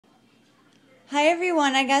Hi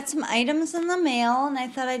everyone, I got some items in the mail and I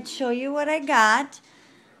thought I'd show you what I got.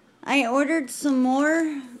 I ordered some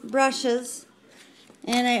more brushes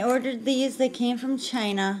and I ordered these. They came from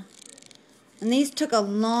China. And these took a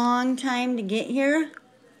long time to get here.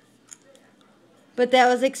 But that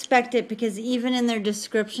was expected because even in their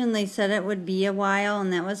description they said it would be a while,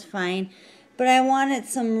 and that was fine. But I wanted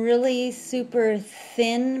some really super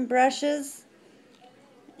thin brushes.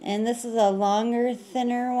 And this is a longer,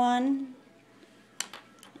 thinner one.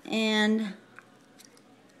 And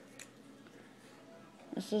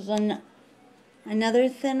this is another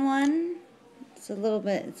thin one. It's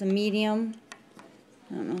a medium.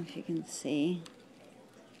 I don't know if you can see.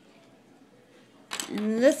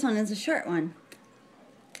 And this one is a short one.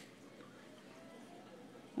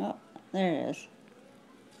 Oh, there it is.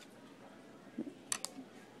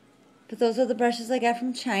 But those are the brushes I got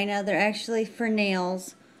from China. They're actually for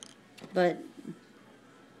nails, but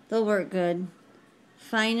they'll work good.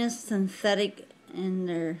 Finest synthetic, and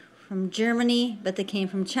they're from Germany, but they came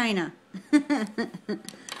from China.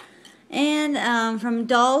 And from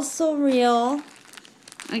Dolls So Real,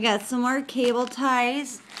 I got some more cable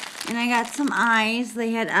ties, and I got some eyes.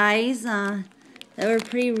 They had eyes that were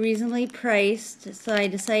pretty reasonably priced, so I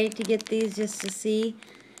decided to get these just to see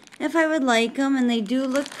if I would like them, and they do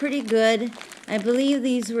look pretty good. I believe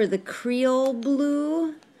these were the Creole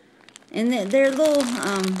Blue, and they're a little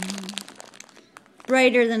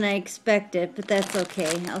brighter than I expected, but that's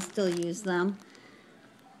okay. I'll still use them.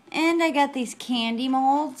 And I got these candy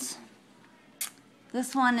molds.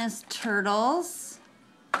 This one is turtles.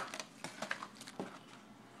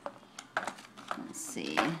 Let's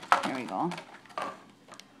see. There we go.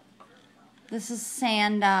 This is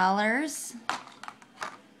sand dollars.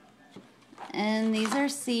 And these are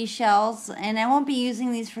seashells. And I won't be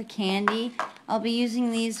using these for candy. I'll be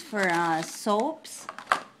using these for soaps.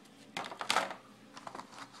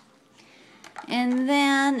 And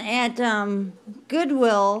then at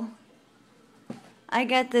Goodwill, I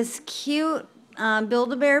got this cute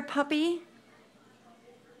Build-A-Bear puppy.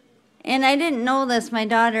 And I didn't know this. My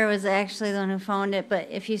daughter was actually the one who found it. But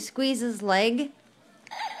if you squeeze his leg,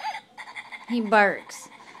 he barks.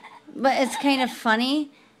 But it's kind of funny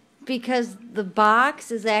because the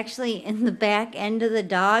box is actually in the back end of the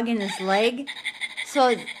dog and his leg.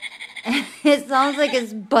 So it sounds like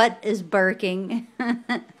his butt is barking.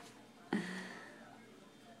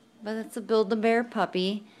 But it's a Build-A-Bear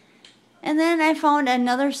puppy. And then I found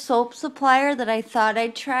another soap supplier that I thought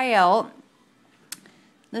I'd try out.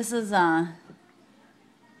 This is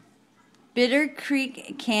Bitter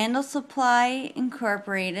Creek Candle Supply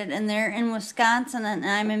Incorporated, and they're in Wisconsin and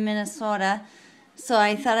I'm in Minnesota. So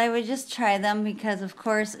I thought I would just try them because, of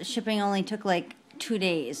course, shipping only took like 2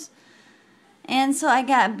 days. And so I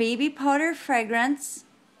got baby powder fragrance,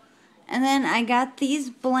 and then I got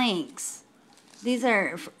these blanks. These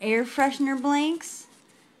are air freshener blanks,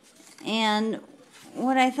 and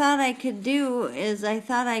what I thought I could do is I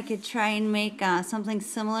thought I could try and make something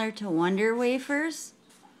similar to Wonder Wafers.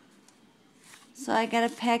 So I got a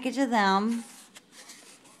package of them.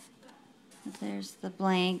 There's the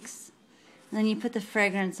blanks. And then you put the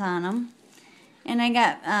fragrance on them. And I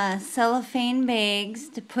got cellophane bags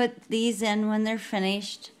to put these in when they're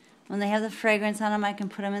finished. When they have the fragrance on them, I can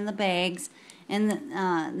put them in the bags. And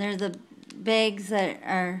they're the bags that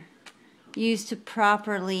are used to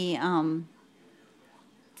properly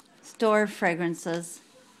store fragrances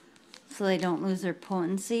so they don't lose their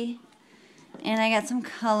potency. And I got some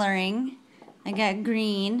coloring. I got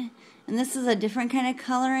green, and this is a different kind of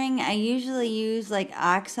coloring. I usually use like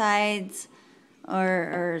oxides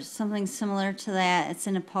or something similar to that. It's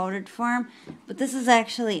in a powdered form, but this is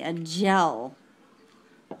actually a gel.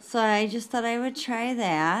 So I just thought I would try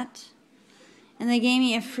that. And they gave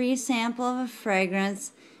me a free sample of a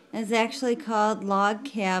fragrance. It's actually called Log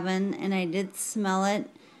Cabin, and I did smell it.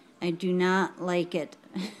 I do not like it.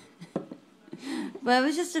 But it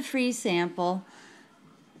was just a free sample.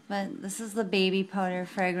 But this is the baby powder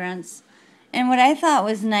fragrance. And what I thought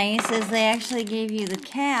was nice is they actually gave you the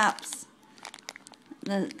caps,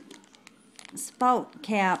 the spout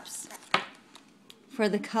caps for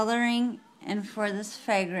the coloring and for this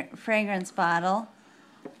fragrance bottle.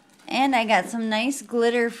 And I got some nice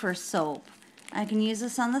glitter for soap. I can use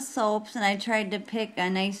this on the soaps, and I tried to pick a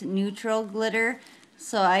nice neutral glitter,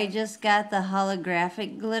 so I just got the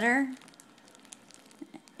holographic glitter.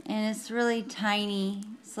 And it's really tiny,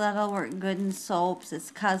 so that'll work good in soaps. It's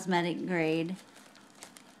cosmetic grade.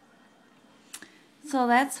 So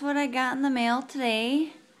that's what I got in the mail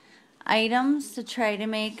today. Items to try to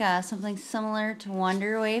make something similar to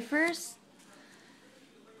Wonder Wafers.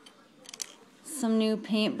 Some new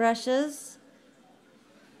paint brushes.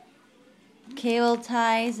 cable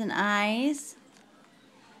ties and eyes,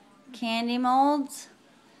 candy molds,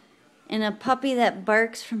 and a puppy that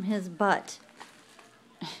barks from his butt.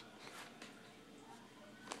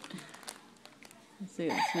 Let's see,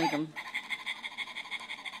 let's make them.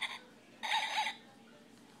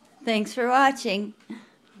 Thanks for watching.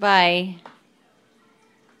 Bye.